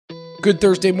Good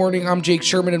Thursday morning, I'm Jake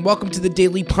Sherman, and welcome to the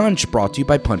Daily Punch, brought to you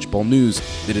by Punchbowl News.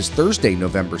 It is Thursday,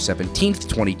 November 17th,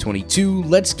 2022.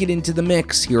 Let's get into the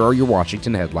mix. Here are your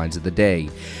Washington headlines of the day.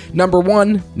 Number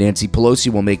 1, Nancy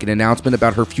Pelosi will make an announcement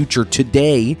about her future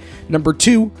today. Number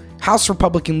 2, House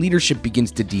Republican leadership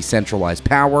begins to decentralize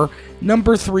power.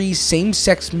 Number 3,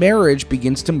 same-sex marriage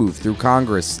begins to move through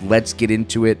Congress. Let's get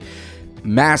into it.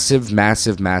 Massive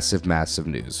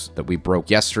news that we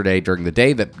broke yesterday during the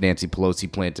day that Nancy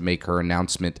Pelosi planned to make her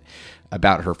announcement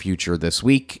about her future this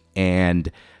week.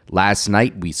 And last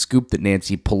night we scooped that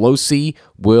Nancy Pelosi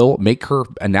will make her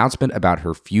announcement about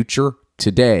her future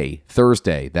today,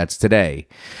 Thursday. That's today.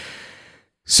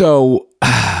 So,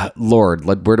 Lord,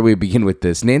 where do we begin with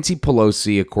this? Nancy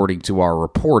Pelosi, according to our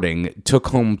reporting, took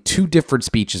home 2 different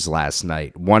speeches last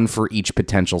night, one for each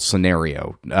potential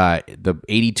scenario. The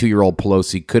 82-year-old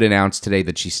Pelosi could announce today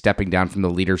that she's stepping down from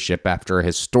the leadership after a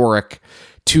historic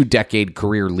 2-decade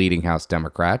career leading House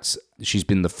Democrats. She's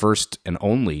been the first and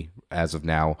only, as of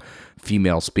now,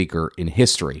 female speaker in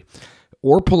history.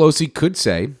 Or Pelosi could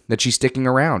say that she's sticking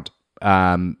around,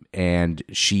 and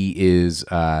she is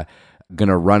going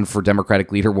to run for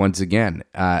Democratic leader once again.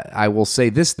 I will say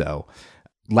this, though.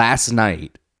 Last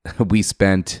night, we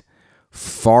spent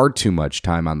far too much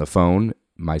time on the phone,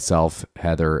 myself,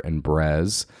 Heather, and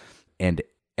Brez, and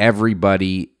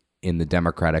everybody in the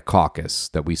Democratic caucus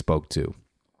that we spoke to,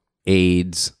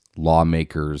 aides,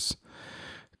 lawmakers,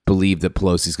 believe that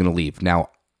Pelosi's going to leave. Now,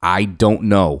 I don't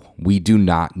know. We do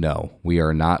not know. We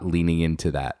are not leaning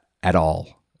into that at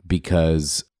all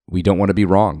because we don't want to be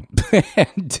wrong.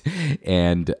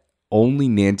 and only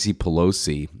Nancy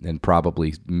Pelosi and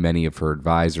probably many of her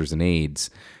advisors and aides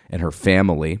and her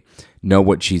family know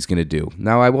what she's going to do.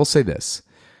 Now, I will say this.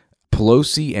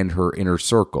 Pelosi and her inner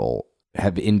circle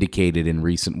have indicated in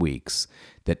recent weeks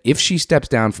that if she steps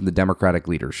down from the Democratic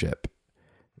leadership,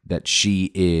 that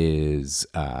she is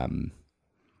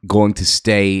going to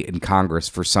stay in Congress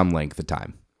for some length of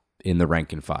time in the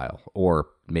rank and file, or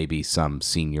maybe some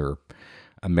senior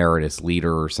emeritus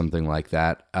leader or something like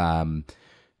that.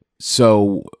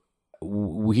 So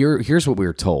here's what we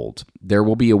were told. There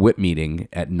will be a whip meeting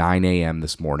at 9 a.m.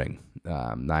 this morning,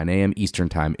 9 a.m. Eastern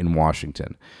time in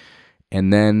Washington.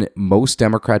 And then most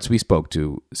Democrats we spoke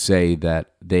to say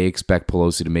that they expect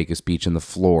Pelosi to make a speech on the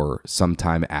floor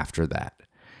sometime after that.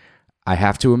 I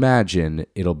have to imagine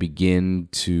it'll begin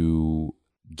to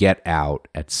get out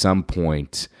at some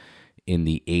point in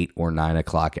the 8 or 9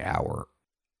 o'clock hour.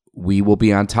 We will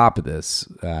be on top of this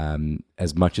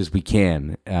as much as we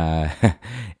can,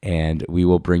 and we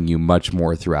will bring you much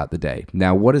more throughout the day.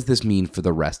 Now, what does this mean for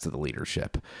the rest of the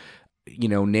leadership? You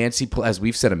know, Nancy, as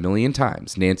we've said a million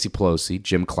times, Nancy Pelosi,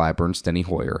 Jim Clyburn, Steny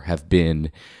Hoyer have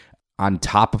been on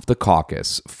top of the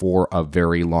caucus for a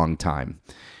very long time.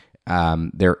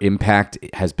 Their impact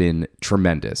has been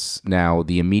tremendous. Now,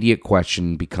 the immediate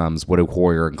question becomes, what do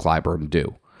Hoyer and Clyburn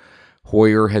do?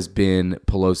 Hoyer has been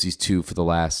Pelosi's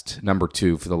number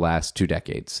two for the last 2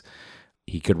 decades.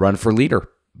 He could run for leader,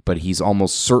 but he's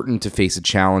almost certain to face a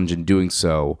challenge in doing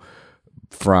so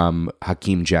from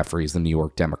Hakeem Jeffries, the New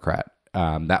York Democrat.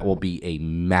 That will be a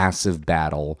massive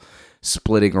battle,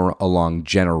 splitting along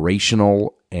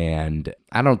generational and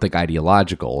I don't think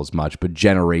ideological as much, but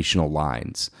generational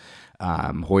lines.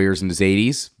 Hoyer's in his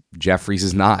 80s. Jeffries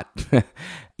is not.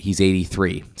 He's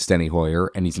 83, Steny Hoyer,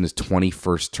 and he's in his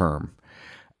 21st term.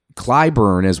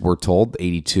 Clyburn, as we're told,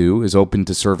 82, is open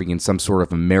to serving in some sort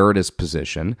of emeritus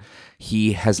position.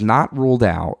 He has not ruled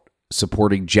out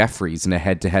supporting Jeffries in a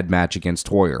head-to-head match against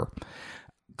Hoyer.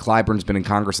 Clyburn's been in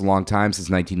Congress a long time, since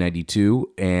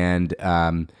 1992,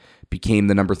 and became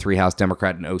the number 3 House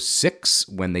Democrat in 2006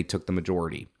 when they took the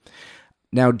majority.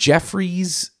 Now,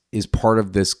 Jeffries is part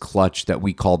of this clutch that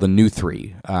we call the new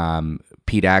 3.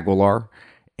 Pete Aguilar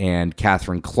and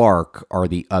Catherine Clark are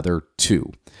the other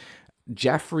 2.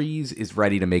 Jeffries is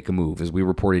ready to make a move. As we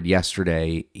reported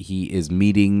yesterday, he is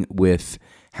meeting with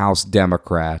House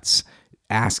Democrats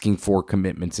asking for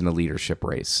commitments in a leadership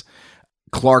race.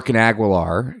 Clark and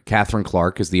Aguilar, Catherine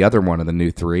Clark is the other one of the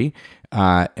new 3,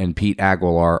 and Pete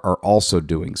Aguilar are also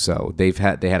doing so. They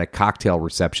had a cocktail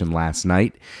reception last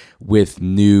night with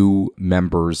new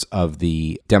members of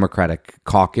the Democratic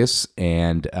caucus,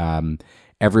 and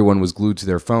everyone was glued to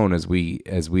their phone as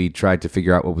we tried to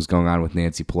figure out what was going on with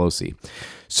Nancy Pelosi.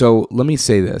 So let me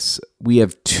say this. We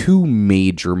have 2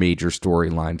 major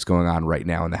storylines going on right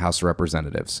now in the House of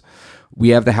Representatives. We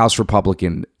have the House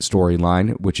Republican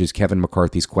storyline, which is Kevin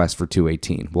McCarthy's quest for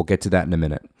 218. We'll get to that in a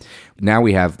minute. Now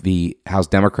we have the House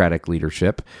Democratic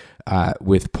leadership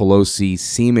with Pelosi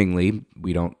seemingly,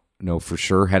 we don't know for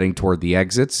sure, heading toward the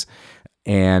exits.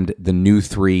 and the new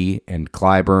three and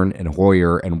Clyburn and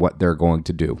Hoyer and what they're going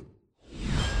to do.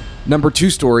 Number 2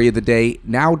 story of the day,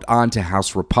 now on to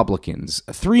House Republicans.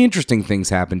 3 interesting things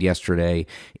happened yesterday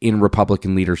in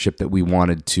Republican leadership that we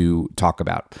wanted to talk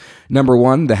about. Number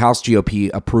 1, the House GOP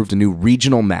approved a new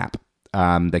regional map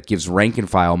that gives rank and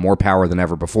file more power than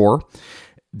ever before.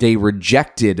 They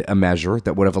rejected a measure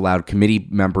that would have allowed committee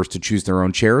members to choose their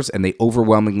own chairs, and they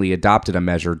overwhelmingly adopted a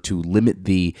measure to limit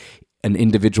an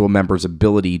individual member's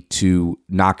ability to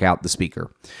knock out the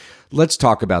speaker. Let's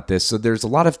talk about this. So there's a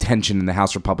lot of tension in the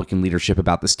House Republican leadership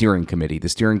about the steering committee. The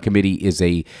steering committee is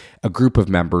a group of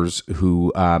members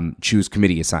who choose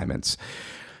committee assignments.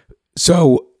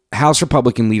 So House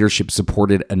Republican leadership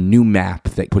supported a new map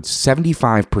that puts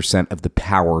 75% of the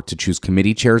power to choose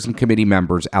committee chairs and committee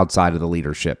members outside of the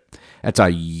leadership. That's a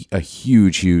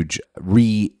huge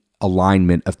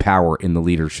realignment of power in the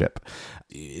leadership.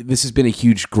 This has been a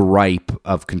huge gripe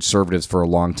of conservatives for a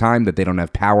long time, that they don't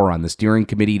have power on the steering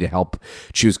committee to help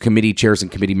choose committee chairs and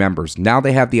committee members. Now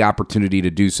they have the opportunity to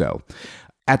do so.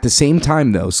 At the same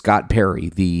time, though, Scott Perry,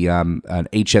 the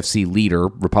HFC leader,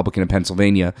 Republican of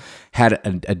Pennsylvania, had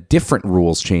a different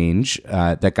rules change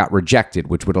that got rejected,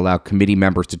 which would allow committee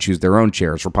members to choose their own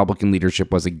chairs. Republican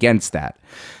leadership was against that,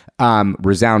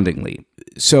 resoundingly.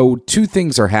 So 2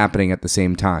 things are happening at the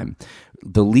same time.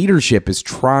 The leadership is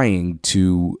trying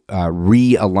to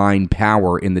realign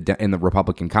power in the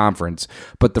Republican conference,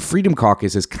 but the Freedom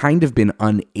Caucus has kind of been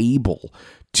unable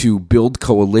to build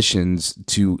coalitions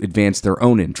to advance their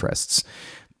own interests.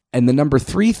 And the number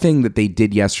 3 thing that they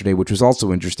did yesterday, which was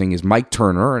also interesting, is Mike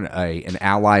Turner, an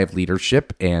ally of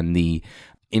leadership and the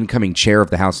incoming chair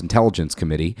of the House Intelligence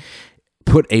Committee,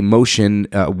 won a motion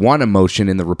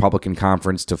in the Republican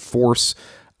conference to force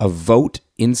a vote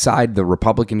inside the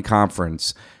Republican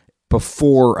conference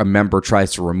before a member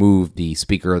tries to remove the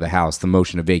Speaker of the House, the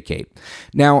motion to vacate.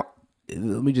 Now,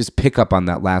 let me just pick up on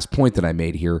that last point that I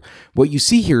made here. What you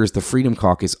see here is the Freedom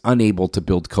Caucus unable to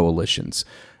build coalitions,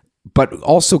 but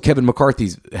also Kevin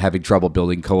McCarthy's having trouble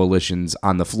building coalitions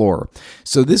on the floor.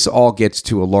 So this all gets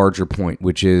to a larger point,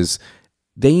 which is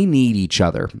they need each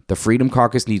other. The Freedom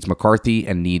Caucus needs McCarthy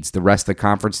and needs the rest of the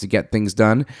conference to get things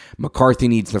done. McCarthy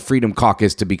needs the Freedom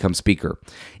Caucus to become Speaker.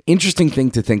 Interesting thing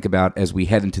to think about as we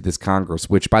head into this Congress,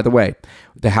 which, by the way,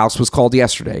 the House was called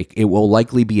yesterday. It will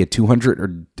likely be a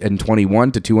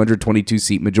 221 to 222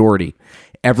 seat majority.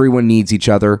 Everyone needs each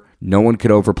other. No one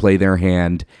could overplay their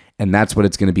hand, and that's what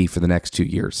it's going to be for the next 2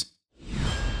 years.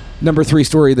 Number 3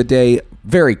 story of the day,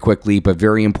 very quickly, but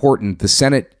very important. The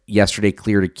Senate yesterday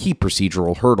cleared a key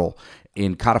procedural hurdle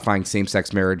in codifying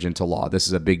same-sex marriage into law. This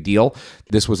is a big deal.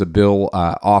 This was a bill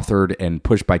authored and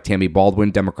pushed by Tammy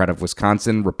Baldwin, Democrat of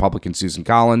Wisconsin, Republican Susan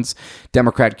Collins,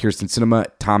 Democrat Kyrsten Sinema,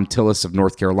 Tom Tillis of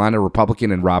North Carolina,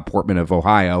 Republican, and Rob Portman of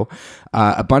Ohio.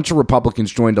 A bunch of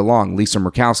Republicans joined along: Lisa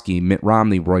Murkowski, Mitt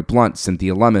Romney, Roy Blunt,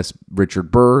 Cynthia Lummis,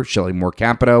 Richard Burr, Shelley Moore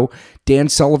Capito, Dan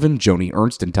Sullivan, Joni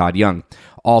Ernst, and Todd Young.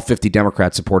 All 50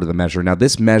 Democrats supported the measure. Now,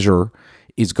 this measure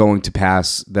is going to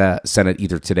pass the Senate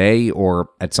either today or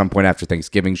at some point after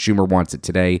Thanksgiving. Schumer wants it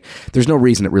today. There's no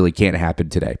reason it really can't happen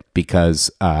today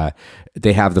because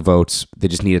they have the votes. They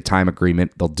just need a time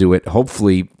agreement. They'll do it.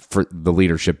 Hopefully, for the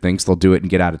leadership thinks they'll do it and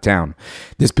get out of town.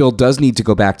 This bill does need to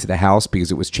go back to the House because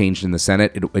it was changed in the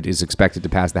Senate. It is expected to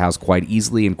pass the House quite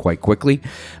easily and quite quickly.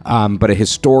 But a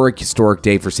historic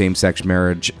day for same-sex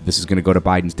marriage. This is going to go to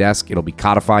Biden's desk. It'll be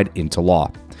codified into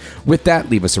law. With that,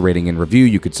 leave us a rating and review.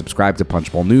 You could subscribe to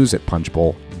Punchbowl News at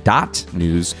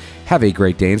punchbowl.news. Have a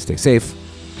great day and stay safe.